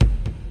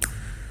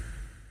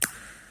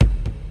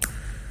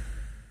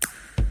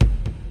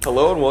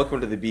Hello and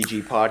welcome to the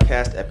BG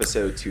Podcast,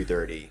 episode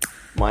 230.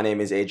 My name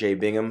is AJ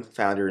Bingham,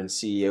 founder and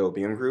CEO of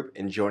Bingham Group,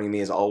 and joining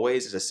me as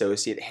always is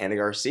Associate Hannah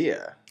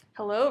Garcia.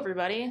 Hello,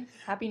 everybody.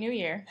 Happy New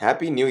Year.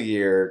 Happy New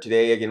Year.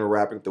 Today, again, we're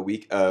wrapping up the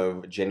week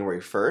of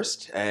January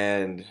 1st,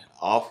 and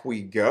off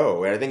we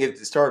go. And I think it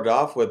started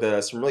off with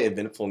some really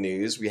eventful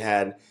news. We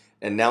had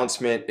an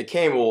announcement. It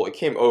came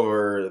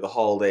over the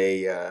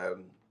holiday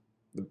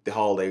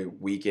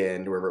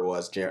weekend, wherever it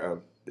was,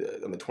 on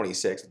the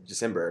 26th of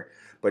December.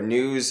 But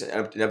news,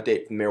 an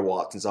update from Mayor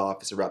Watson's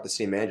office about the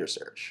city manager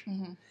search,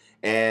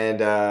 and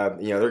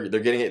they're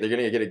getting to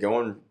get it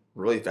going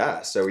really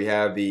fast. So we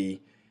have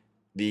the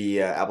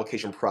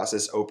application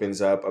process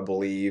opens up, I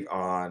believe,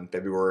 on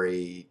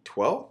February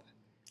 12th.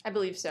 I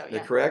believe so.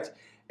 Yeah. Correct.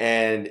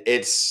 And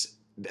it's,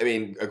 I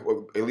mean,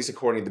 at least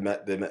according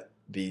to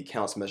the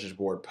council message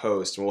board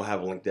post, and we'll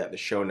have a link to that in the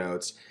show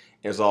notes.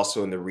 It was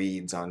also in the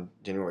reads on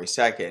January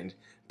 2nd,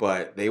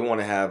 but they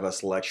want to have a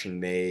selection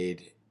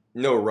made.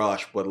 No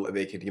rush, but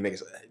they could make.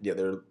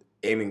 They're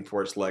aiming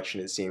for a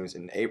selection. It seems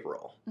in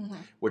April,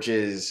 which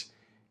is,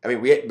 I mean,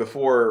 we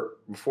before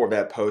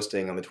that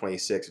posting on the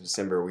 26th of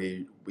December,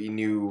 we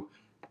knew,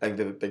 like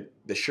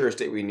the surest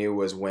date we knew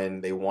was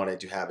when they wanted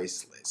to have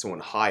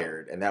someone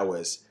hired, and that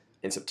was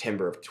in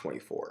September of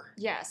 24.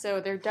 Yeah, so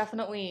they're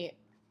definitely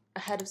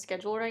ahead of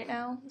schedule right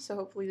now. So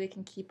hopefully they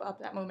can keep up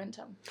that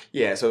momentum.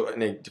 Yeah. So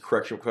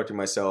correcting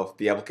myself,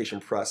 the application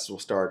process will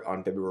start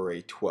on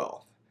February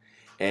 12th,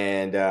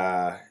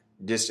 and.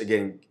 Just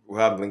again, we'll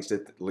have links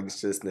to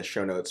this in the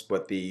show notes.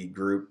 But the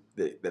group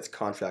that's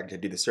contracted to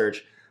do the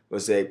search,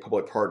 Mosaic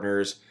Public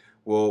Partners,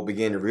 will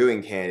begin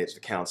reviewing candidates for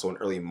council in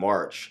early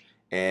March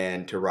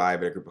and to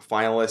arrive at a group of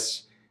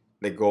finalists.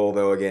 The goal,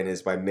 though, again,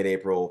 is by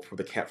mid-April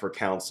for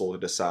council to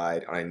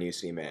decide on a new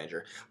city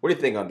manager. What do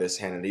you think on this,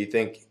 Hannah? Do you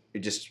think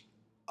you're just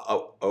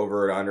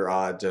over and under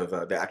odds of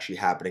that actually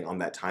happening on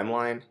that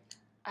timeline?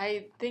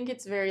 I think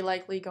it's very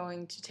likely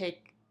going to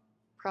take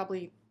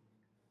probably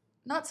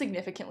not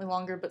significantly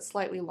longer, but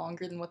slightly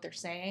longer than what they're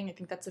saying. I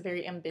think that's a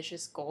very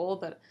ambitious goal,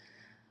 but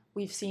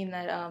we've seen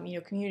that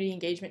community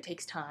engagement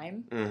takes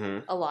time,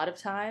 a lot of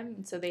time,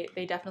 and so they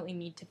definitely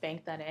need to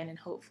bank that in, and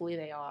hopefully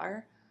they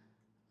are.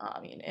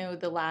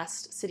 The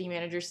last city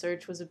manager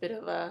search was a bit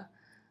of a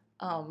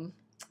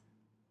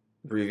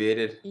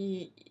abbreviated.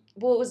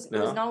 Well, it was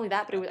not only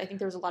that, but I think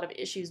there was a lot of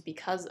issues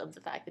because of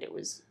the fact that it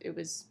was a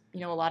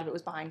lot of it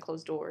was behind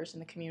closed doors,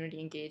 and the community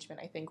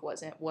engagement, I think,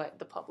 wasn't what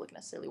the public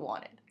necessarily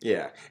wanted.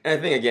 Yeah, and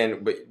I think,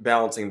 again,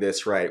 balancing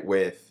this right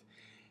with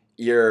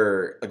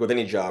with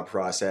any job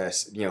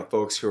process,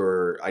 folks who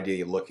are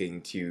ideally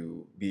looking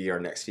to be our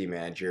next city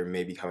manager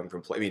may be coming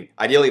from. I mean,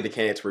 ideally, the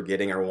candidates we're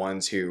getting are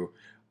ones who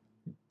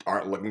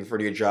aren't looking for a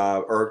new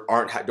job or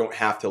don't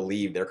have to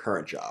leave their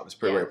current job. Is a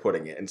pretty way of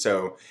putting it. And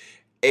so,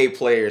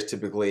 players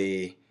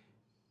typically.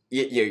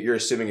 You're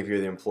assuming if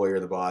you're the employer or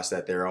the boss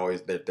that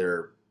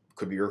they're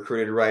could be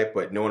recruited right,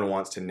 but no one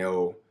wants to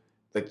know.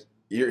 Like,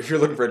 if you're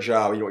looking for a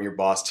job, you want your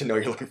boss to know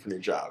you're looking for a new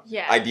job.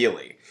 Yeah.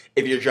 Ideally,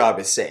 if your job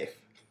is safe.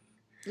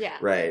 Yeah.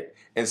 Right.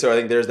 And so I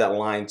think there's that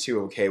line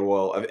too. Okay,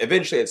 well,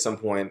 eventually at some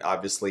point,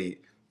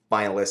 obviously,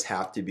 finalists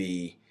have to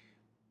be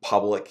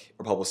public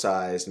or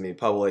publicized and made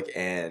public,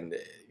 and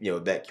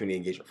that community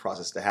engagement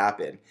process to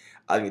happen.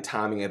 I think the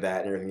timing of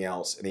that and everything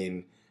else. I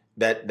mean,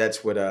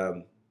 that's what.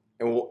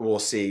 And we'll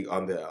see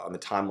on the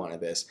timeline of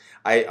this.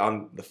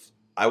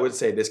 I would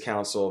say this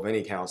council, of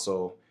any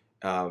council,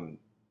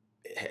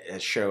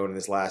 has shown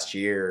this last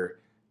year,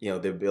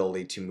 the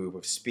ability to move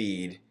with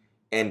speed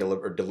and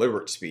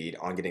deliberate speed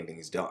on getting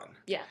things done.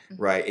 Yeah.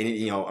 Right.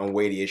 And on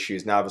weighty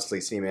issues. Now, obviously,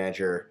 city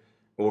manager.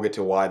 We'll get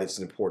to why this is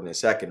important in a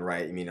second.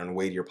 Right. I mean, on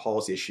weightier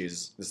policy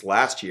issues, this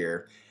last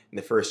year, in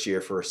the first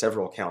year for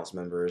several council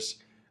members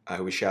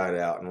who we shouted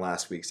out in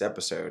last week's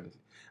episode.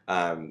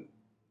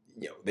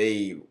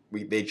 They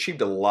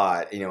achieved a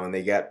lot, and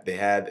they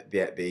had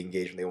the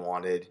engagement they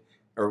wanted,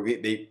 or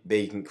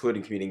they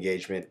included community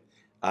engagement,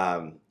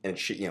 and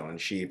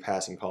achieved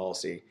passing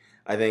policy.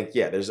 I think,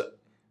 there's,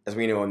 as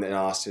we know in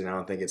Austin, I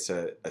don't think it's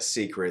a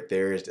secret.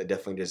 There is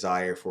definitely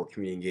desire for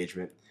community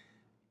engagement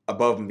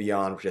above and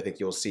beyond, which I think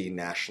you'll see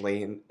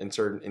nationally in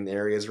certain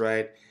areas,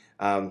 right?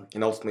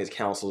 And ultimately, it's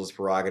council's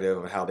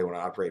prerogative of how they want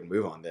to operate and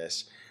move on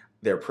this.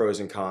 There are pros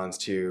and cons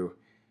to.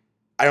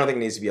 I don't think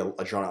it needs to be a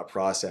drawn-out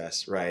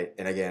process, right?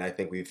 And again, I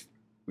think we've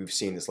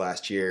seen this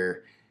last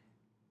year.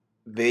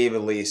 They've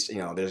at least,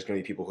 there's going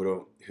to be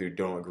people who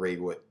don't agree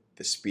with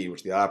the speed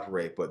which they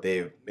operate, but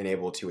they've been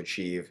able to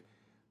achieve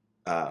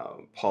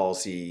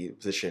policy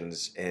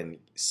positions and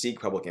seek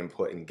public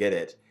input and get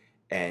it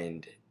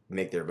and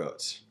make their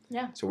votes.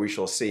 Yeah. So we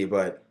shall see,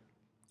 but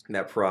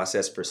that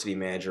process for city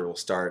manager will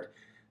start.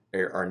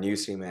 Our new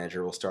city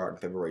manager will start on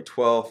February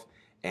 12th.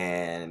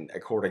 And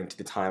according to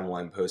the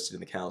timeline posted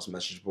in the council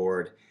message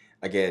board,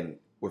 again,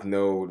 with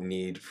no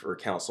need for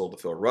council to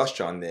feel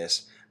rushed on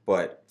this,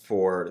 but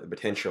for the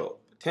potential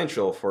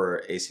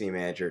for a city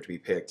manager to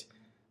be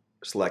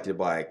selected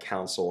by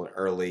council in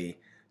early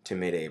to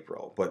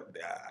mid-April. But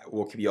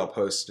we'll keep you all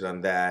posted on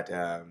that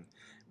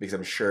because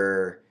I'm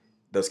sure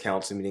those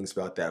council meetings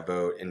about that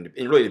vote, and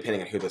really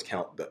depending on who those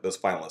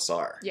finalists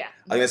are. Yeah.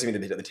 I think that's going to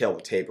be the tail of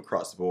the tape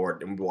across the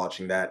board, and we'll be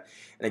watching that.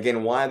 And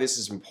again, why this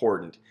is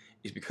important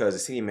is because the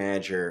city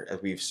manager,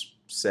 as we've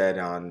said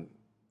on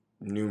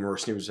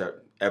numerous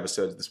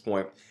episodes at this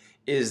point,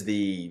 is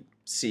the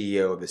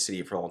CEO of the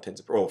city for all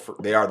intents and purposes.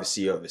 They are the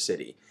CEO of the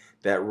city.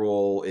 That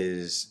role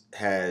has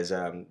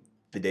the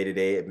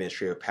day-to-day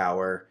administrative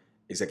power,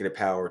 executive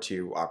power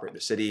to operate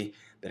the city.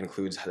 That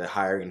includes the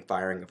hiring and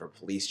firing of our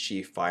police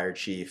chief, fire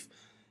chief,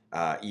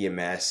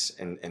 EMS,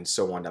 and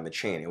so on down the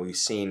chain. And we've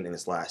seen in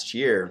this last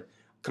year,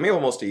 coming up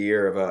almost a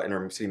year of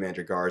interim city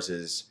manager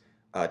Garza's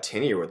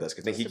tenure with us,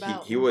 because I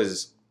think he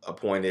was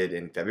appointed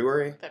in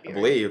February, I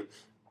believe,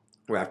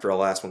 after our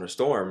last winter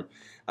storm.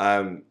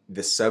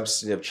 The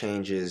substantive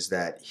changes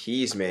that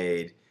he's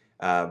made,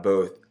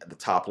 both at the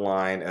top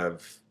line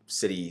of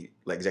city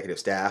executive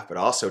staff, but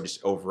also just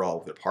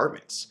overall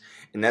departments.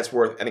 And that's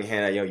worth, I think,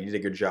 Hannah, you did a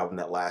good job in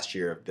that last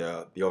year of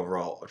the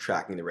overall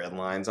tracking the red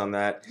lines on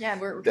that. Yeah,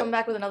 we're coming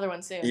back with another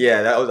one soon.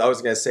 Yeah, I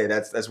was going to say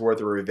that's worth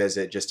a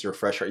revisit just to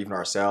refresh even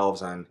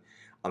ourselves on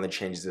the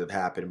changes that have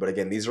happened. But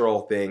again, these are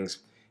all things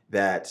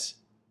that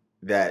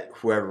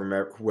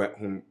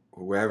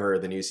whoever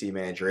the new city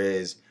manager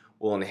is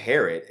will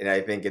inherit. And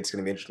I think it's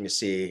going to be interesting to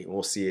see, and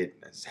we'll see it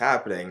as it's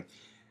happening,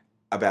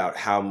 about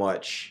how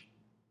much,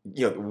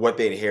 what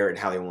they inherit and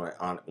how they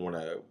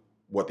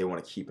what they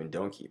want to keep and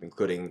don't keep,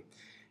 including,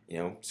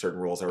 certain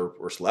roles that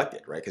were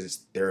selected, right?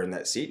 Because they're in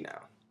that seat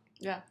now.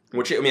 Yeah.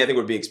 Which, I think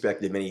would be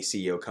expected of any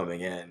CEO coming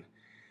in.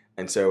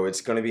 And so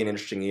it's going to be an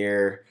interesting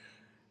year.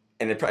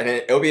 And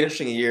it'll be an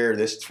interesting year,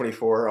 this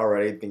 24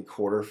 already, I think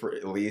quarter for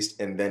at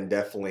least, and then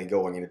definitely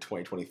going into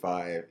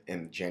 2025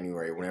 in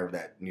January, whenever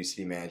that new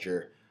city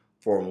manager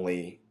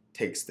formally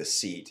takes the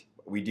seat.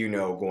 We do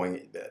know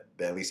that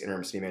at least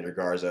interim city manager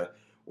Garza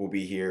will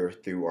be here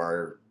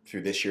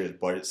through this year's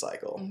budget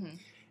cycle. Mm-hmm.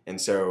 And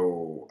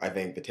so I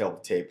think the tail of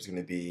the tape is going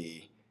to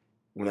be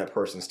when that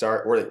person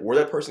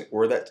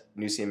where that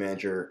new city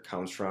manager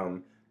comes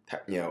from.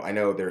 I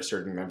know there are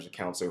certain members of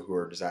council who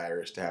are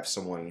desirous to have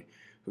someone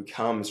who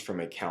comes from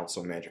a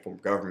council manager form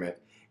of government.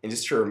 And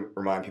just to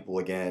remind people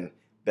again,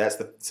 that's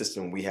the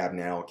system we have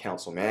now, a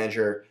council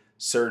manager.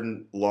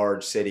 Certain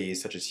large cities,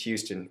 such as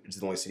Houston, which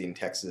is the only city in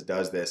Texas that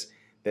does this,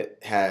 that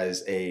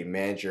has a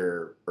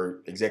manager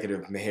or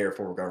executive mayor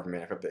form of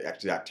government, I forget the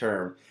exact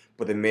term,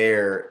 but the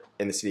mayor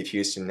in the city of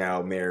Houston,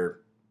 now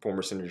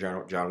former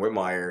Senator John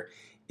Whitmire,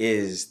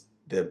 is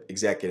the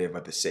executive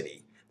of the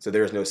city. So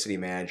there is no city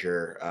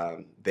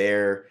manager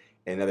there.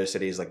 And other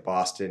cities like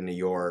Boston, New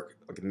York,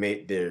 the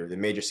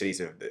major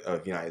cities of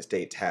the United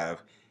States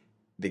have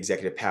the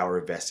executive power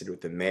vested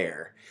with the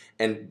mayor.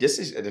 And just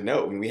as a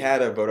note, when we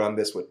had a vote on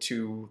this,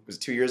 2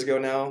 years ago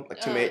now?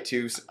 Like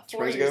 2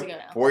 springs ago?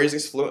 4 years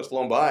ago, it's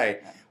flown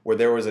by, where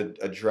there was a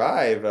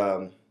drive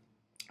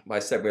by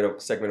a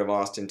segment of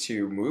Austin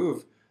to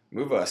move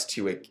us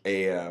to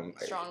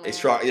a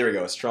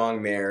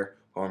strong mayor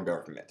form of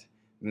government.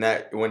 And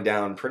that went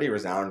down pretty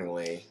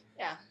resoundingly.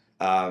 Yeah.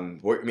 I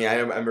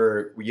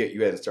remember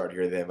you hadn't started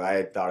here then, but I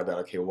had thought about,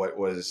 okay, what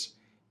was,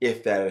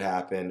 if that had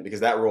happened, because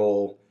that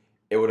role,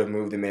 it would have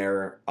moved the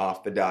mayor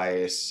off the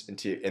dais and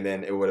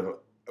then there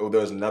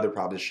was another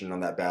proposition on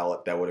that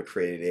ballot that would have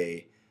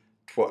created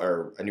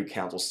a new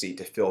council seat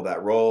to fill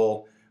that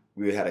role.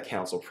 We would have had a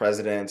council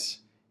president,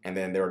 and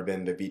then there would have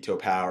been the veto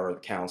power of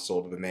the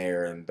council to the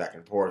mayor and back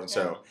and forth. And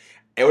so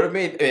it would have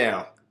made,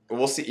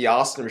 we'll see.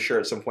 Austin, I'm sure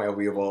at some point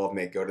we evolve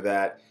may go to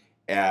that.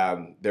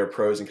 There are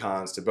pros and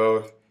cons to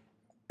both.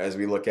 As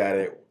we look at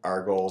it,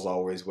 our goals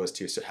always was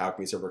how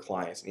can we serve our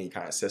clients in any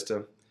kind of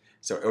system.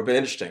 So it would be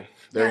interesting,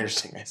 very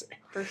interesting, I say.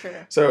 For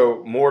sure.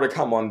 So more to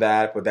come on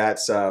that, but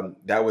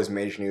that was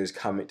major news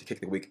coming to kick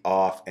the week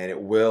off, and it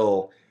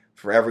will,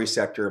 for every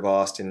sector of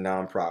Austin,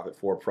 nonprofit,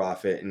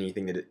 for-profit,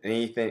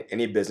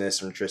 any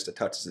business or interest that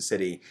touches the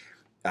city,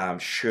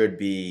 should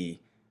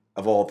be,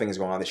 of all things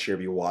going on this year,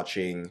 be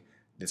watching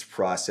this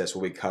process.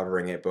 We'll be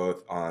covering it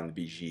both on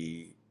the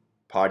BG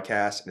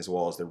podcast as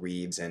well as the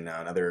reads and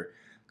on other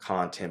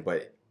content.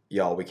 But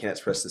y'all, we can't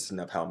express this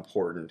enough how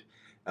important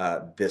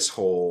this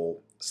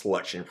whole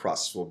selection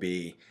process will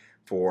be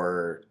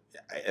for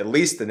at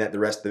least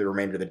the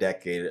remainder of the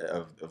decade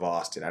of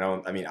Austin.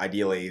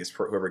 Ideally,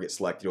 whoever gets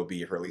selected will be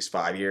here for at least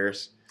 5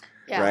 years,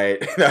 right?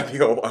 That'd be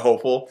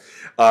hopeful.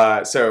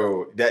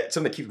 So that's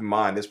something to keep in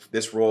mind.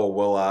 This role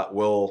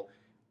will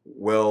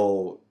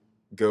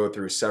go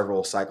through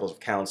several cycles of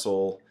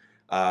council.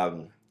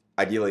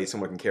 Ideally,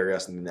 someone can carry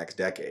us in the next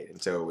decade,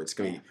 and so it's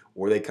going to be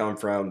where they come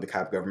from, the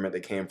type of government they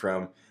came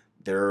from,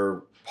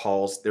 their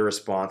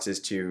responses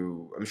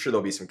to. I'm sure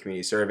there'll be some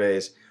community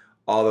surveys,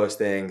 all those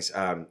things.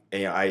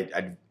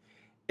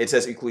 It's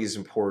as equally as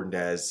important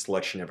as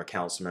selection of a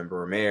council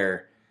member or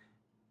mayor,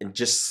 and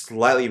just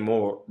slightly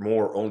more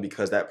only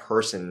because that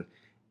person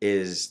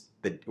is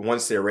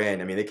once they're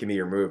in. They can be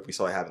removed. We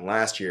saw it happen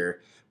last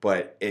year,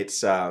 but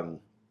it's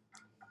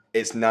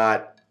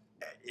not.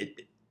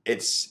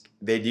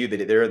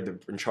 They're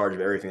in charge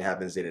of everything that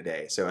happens day to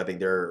day. So I think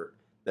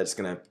that's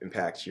going to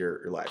impact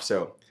your life.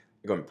 So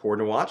going to be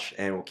important to watch,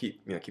 and we'll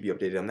keep you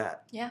updated on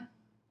that. Yeah.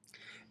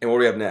 And what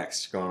do we have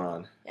next going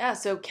on? Yeah,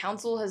 so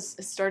council has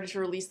started to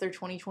release their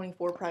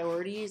 2024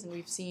 priorities, and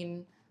we've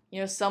seen,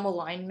 some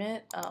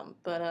alignment,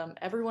 but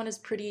everyone is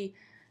pretty,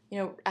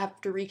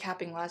 after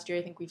recapping last year,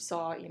 I think we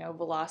saw,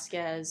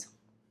 Velasquez,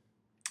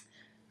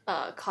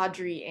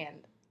 Kadri, and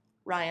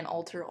Ryan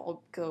Alter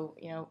all go,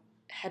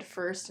 head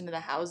first into the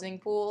housing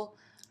pool.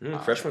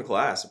 Freshman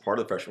class, a part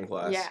of the freshman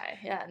class.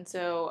 Yeah, and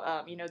so,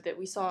 that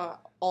we saw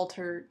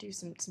Alter do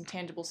some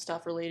tangible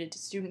stuff related to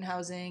student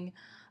housing,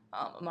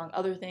 among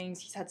other things.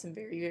 He's had some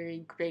very,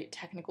 very great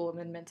technical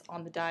amendments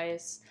on the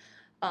dais,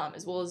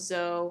 as well as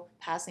Zoe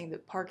passing the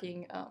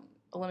parking,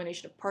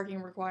 elimination of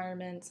parking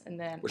requirements, and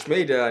then... Which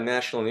made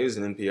national news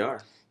in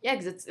NPR. Yeah,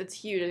 because it's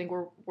huge. I think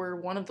we're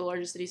one of the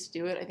largest cities to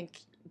do it. I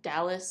think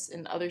Dallas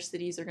and other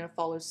cities are going to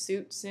follow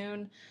suit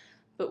soon,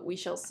 but we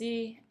shall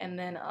see. And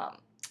then,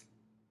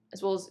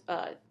 as well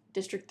as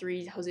District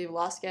 3, Jose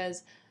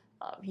Velasquez,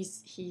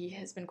 he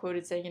has been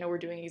quoted saying, we're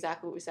doing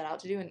exactly what we set out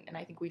to do, and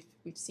I think we've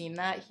seen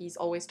that. He's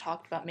always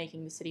talked about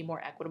making the city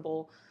more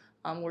equitable.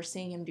 We're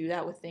seeing him do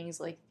that with things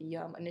like the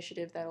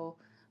initiative that'll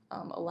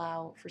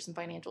allow for some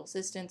financial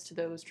assistance to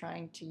those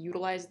trying to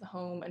utilize the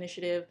home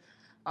initiative,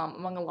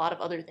 among a lot of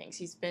other things.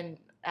 He's been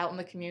out in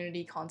the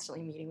community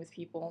constantly meeting with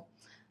people.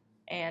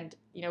 And,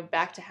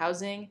 back to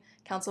housing,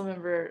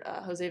 Councilmember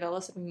Jose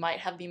Vela said we might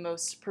have the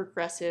most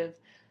progressive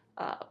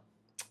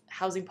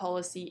housing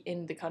policy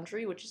in the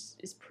country, which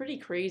is pretty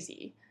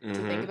crazy to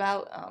think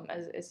about.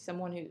 As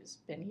someone who's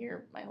been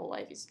here my whole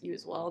life, you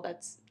as well,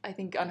 that's, I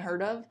think,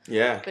 unheard of.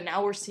 Yeah. But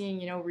now we're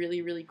seeing,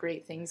 really, really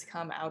great things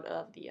come out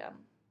of the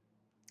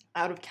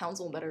out of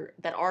council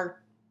that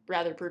are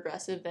rather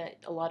progressive, that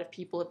a lot of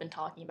people have been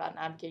talking about and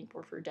advocating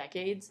for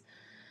decades.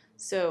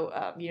 So,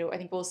 I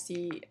think we'll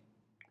see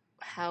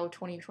how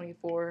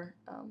 2024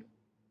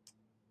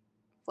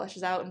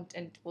 fleshes out,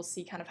 and we'll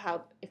see kind of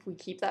how, if we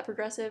keep that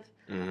progressive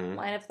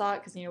line of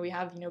thought, because we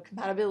have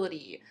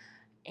compatibility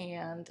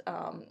and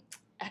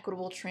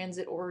equitable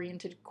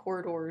transit-oriented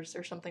corridors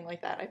or something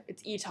like that.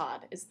 It's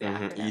ETOD is the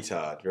acronym.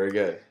 ETOD, very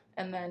good.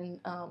 And then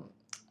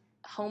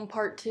Home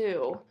Part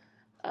 2,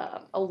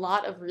 a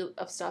lot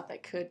of stuff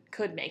that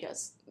could make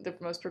us the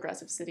most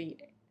progressive city,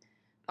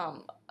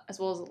 as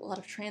well as a lot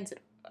of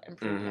transit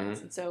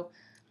improvements. And so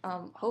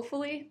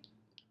hopefully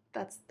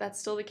that's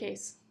still the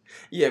case.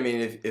 Yeah, I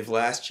mean, if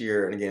last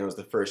year, and again, it was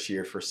the first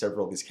year for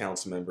several of these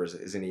council members,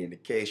 is any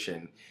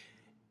indication,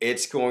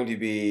 it's going to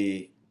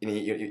be,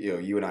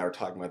 you and I were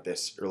talking about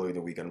this earlier in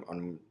the week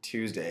on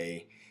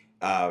Tuesday,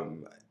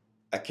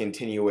 a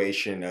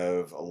continuation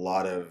of a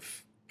lot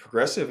of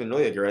progressive and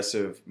really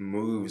aggressive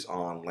moves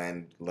on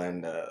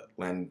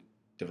land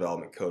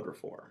development code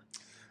reform,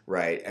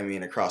 right? I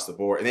mean, across the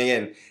board. And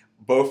again,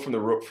 both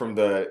from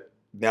the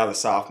now the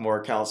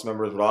sophomore council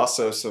members, but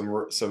also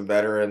some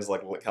veterans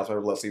like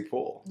Councilmember Leslie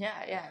Poole. Yeah,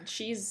 and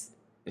she's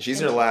in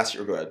her last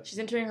year. Go ahead. She's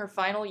entering her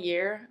final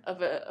year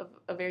of a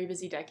very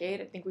busy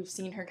decade. I think we've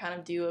seen her kind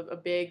of do a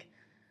big,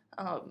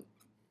 I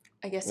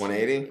guess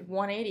 180.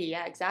 180,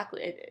 yeah,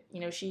 exactly.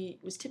 She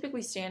was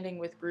typically standing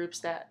with groups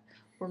that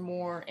were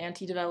more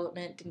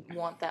anti-development, didn't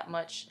want that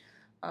much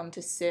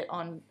to sit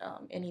on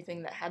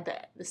anything that had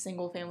the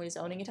single-family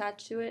zoning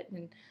attached to it,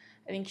 and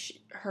I think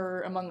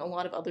her, among a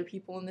lot of other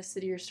people in the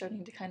city, are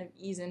starting to kind of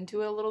ease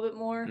into it a little bit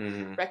more,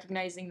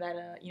 recognizing that,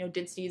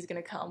 density is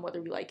going to come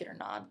whether we like it or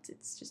not.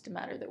 It's just a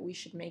matter that we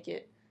should make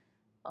it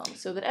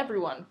so that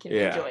everyone can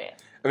enjoy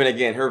it. I mean,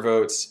 again, her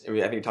votes, I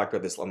think we talked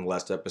about this on the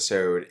last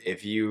episode.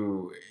 If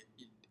you,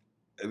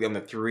 on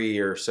the 3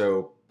 or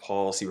so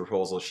policy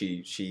proposals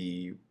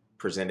she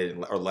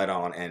presented or led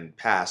on and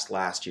passed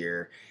last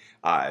year,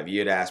 if you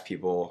had asked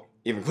people,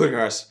 even including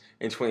us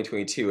in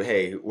 2022,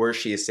 hey, where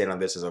she is standing on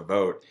this as a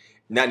vote,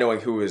 not knowing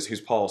whose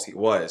policy it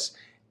was,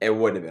 it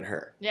wouldn't have been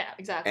her. Yeah,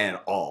 exactly. And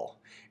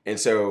all. And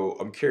so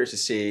I'm curious to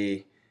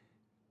see,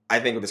 I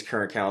think with this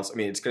current council, I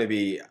mean, it's going to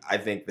be, I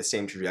think, the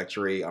same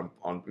trajectory on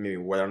maybe,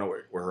 I don't know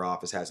where her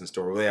office has in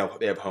store.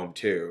 They have Home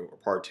 2 or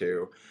Part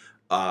 2.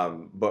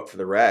 But for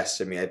the rest,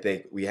 I mean, I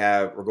think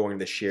we're going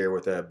this year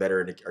with a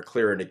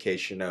clearer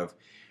indication of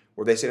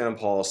where they stand on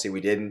policy.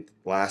 We didn't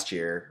last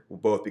year,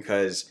 both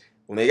because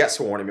when they got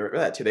sworn in, remember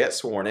that too, they got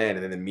sworn in,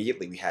 and then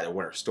immediately we had a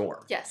winter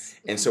storm. Yes.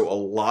 And so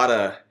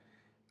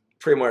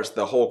pretty much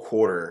the whole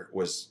quarter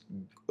was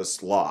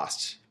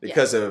lost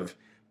because of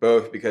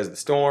the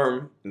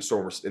storm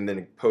and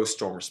then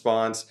post-storm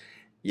response.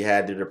 You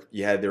had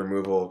the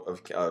removal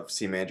of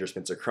city manager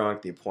Spencer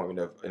Crunk, the appointment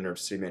of interim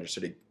city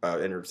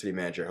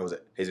manager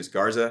Jesus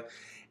Garza,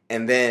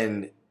 and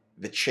then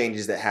the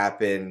changes that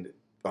happened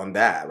on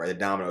that, right? The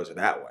dominoes of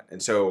that one.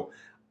 And so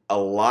a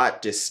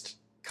lot just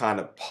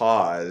kind of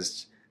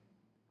paused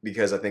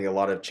because I think a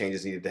lot of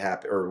changes needed to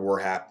happen, or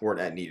weren't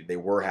that needed. They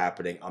were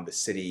happening on the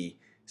city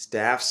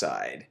staff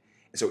side.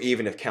 And so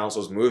even if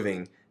council's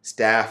moving,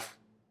 staff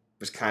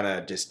was kind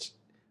of just,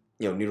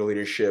 new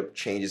leadership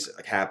changes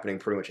happening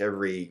pretty much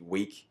every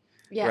week,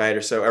 right?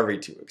 Or so, every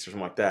 2 weeks or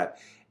something like that.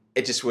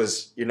 It just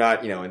was, you're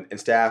not, and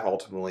staff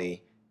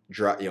ultimately,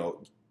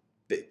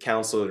 the the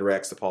council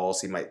directs the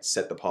policy, might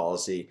set the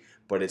policy,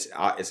 but it's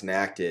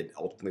enacted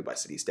ultimately by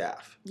city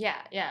staff. Yeah,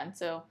 and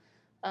so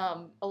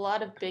a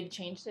lot of big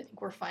changes. I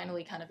think we're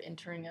finally kind of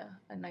entering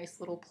a nice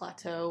little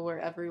plateau where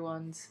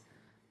everyone's,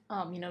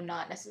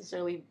 not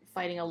necessarily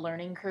fighting a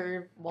learning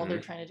curve while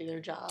they're trying to do their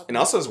job. And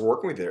also is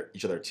working with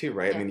each other too,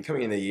 right? Yeah. I mean,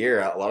 coming in the year,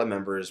 a lot of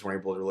members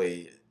weren't able to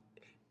really,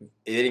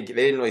 they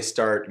didn't really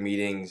start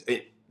meetings.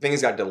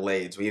 Things got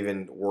delayed. So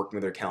even working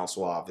with their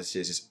council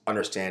offices, just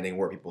understanding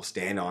where people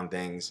stand on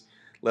things,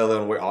 let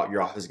alone what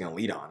your office is going to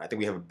lead on. I think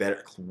we have a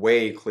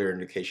way clearer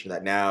indication of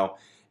that now.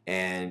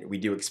 And we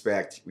do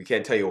expect, we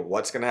can't tell you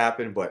what's going to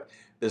happen, but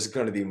there's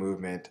going to be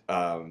movement.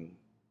 I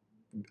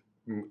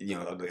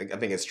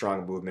think a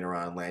strong movement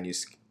around land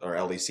use or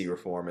LDC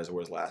reform as it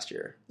was last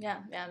year. Yeah,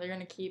 they're going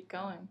to keep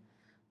going.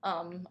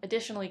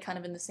 Additionally, kind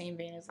of in the same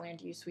vein as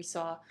land use, we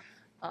saw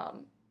a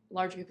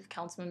large group of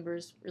council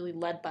members really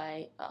led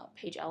by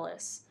Paige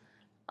Ellis.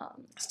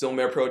 Still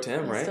Mayor Pro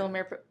Tem, right? Still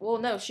Mayor Well,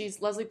 no,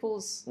 she's Leslie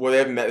Poole's... Well, they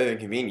haven't met, they haven't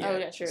convened yet. Oh,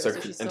 yeah, true. So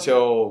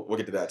until, we'll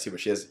get to that too, but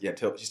she's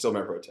still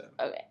Mayor Pro Tem.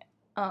 Okay.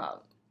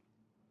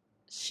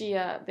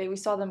 We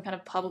saw them kind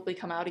of publicly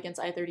come out against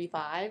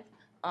I-35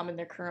 in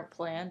their current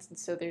plans, and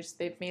so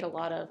they've made a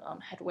lot of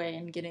headway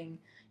in getting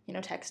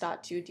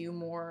TxDOT to do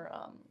more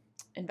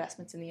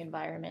investments in the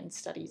environment and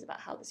studies about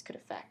how this could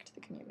affect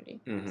the community.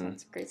 Mm-hmm. So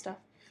it's great stuff.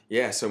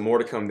 Yeah, so more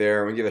to come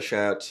there. We give a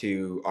shout out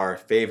to our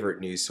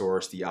favorite news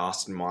source, the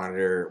Austin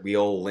Monitor.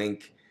 We'll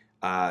link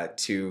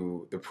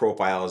to the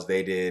profiles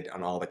they did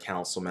on all the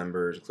council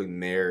members, including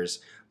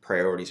mayors,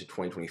 priorities for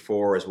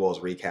 2024, as well as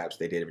recaps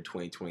they did for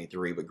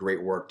 2023. But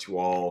great work to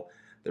all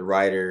the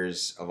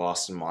writers of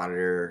Austin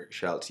Monitor.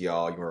 Shout out to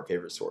y'all. You're our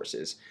favorite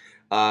sources.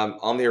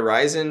 On the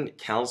horizon,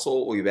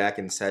 council will be back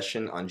in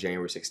session on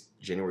January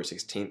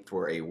 16th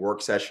for a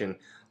work session,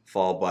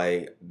 followed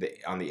by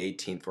on the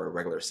 18th for a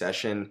regular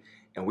session.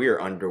 And we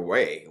are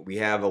underway. We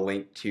have a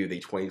link to the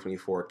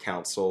 2024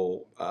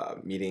 council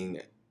meeting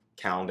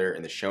calendar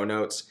in the show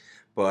notes.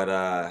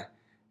 But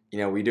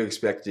we do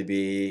expect it to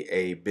be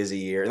a busy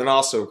year. And then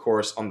also, of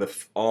course, on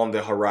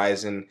the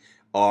horizon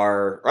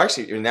are the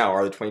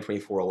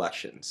 2024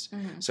 elections.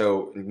 Mm-hmm.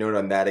 So note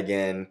on that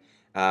again,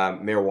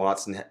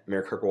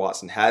 Mayor Kirk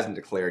Watson hasn't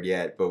declared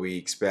yet, but we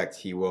expect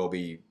he will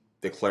be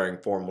declaring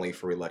formally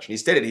for re-election. He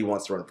stated he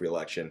wants to run for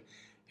re-election.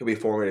 He'll be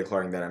formally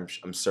declaring that,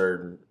 I'm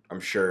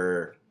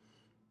sure,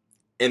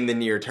 in the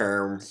near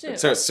term,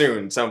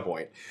 soon, some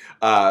point.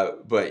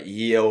 But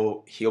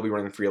he'll be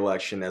running for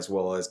re-election, as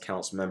well as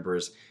council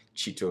members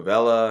Chito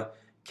Vela,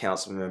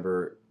 council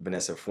member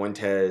Vanessa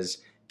Fuentes,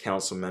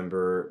 council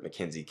member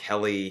Mackenzie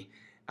Kelly,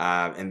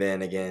 and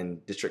then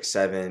again, District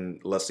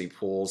 7, Leslie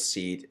Poole's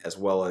seat, as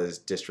well as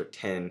District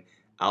 10,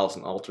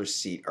 Allison Alter's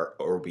seat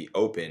will be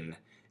open.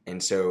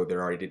 And so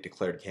they're already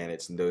declared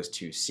candidates in those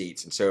two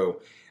seats. And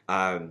so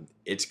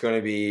it's going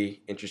to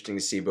be interesting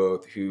to see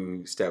both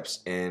who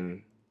steps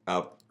in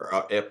up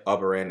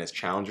or in as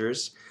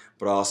challengers,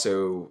 but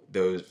also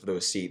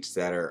those seats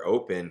that are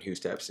open, who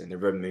steps in. There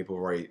have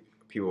been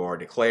people are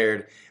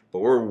declared, but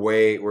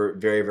we're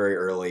very, very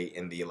early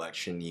in the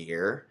election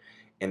year,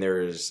 and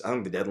I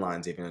think the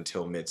deadline's even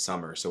until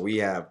midsummer, so we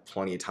have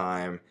plenty of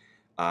time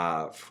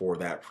for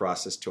that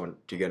process to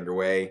get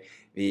underway.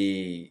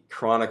 The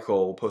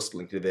Chronicle, posted a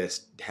link to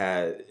this,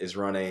 has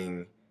run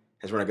a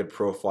good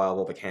profile of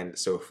all the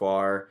candidates so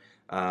far.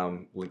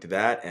 Link to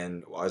that,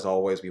 and as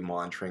always, we're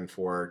monitoring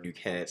for new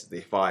candidates as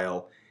they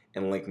file,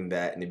 and linking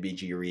that in the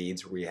BG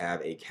Reads, where we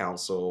have a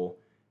council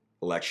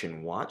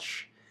election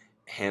watch.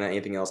 Hannah,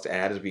 anything else to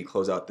add as we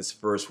close out this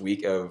first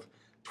week of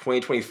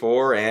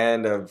 2024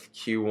 and of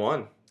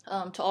Q1?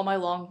 To all my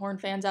Longhorn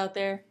fans out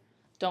there,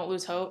 don't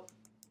lose hope.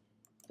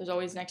 There's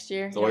always next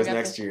year. There's always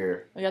next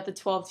year. We got the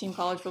 12-team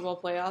college football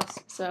playoffs.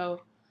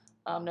 So,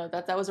 no,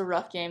 that was a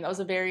rough game. That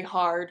was a very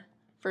hard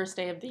first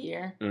day of the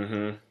year.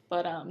 Mm-hmm.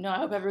 But, I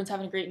hope everyone's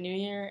having a great new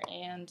year,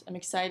 and I'm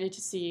excited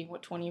to see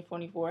what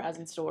 2024 has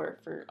in store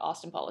for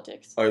Austin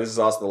politics. Oh, this is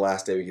also the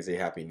last day we can say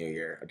Happy New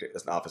Year.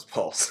 That's an office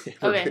pulse.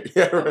 Okay.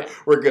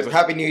 We're good. So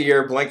Happy New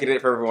Year. Blanketed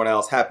it for everyone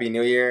else. Happy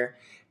New Year.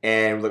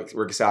 And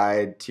we're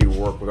excited to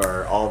work with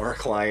all of our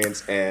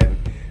clients and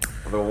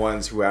the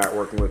ones who aren't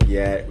working with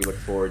yet. We look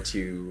forward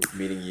to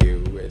meeting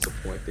you at some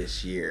point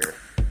this year.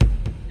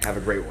 Have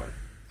a great one.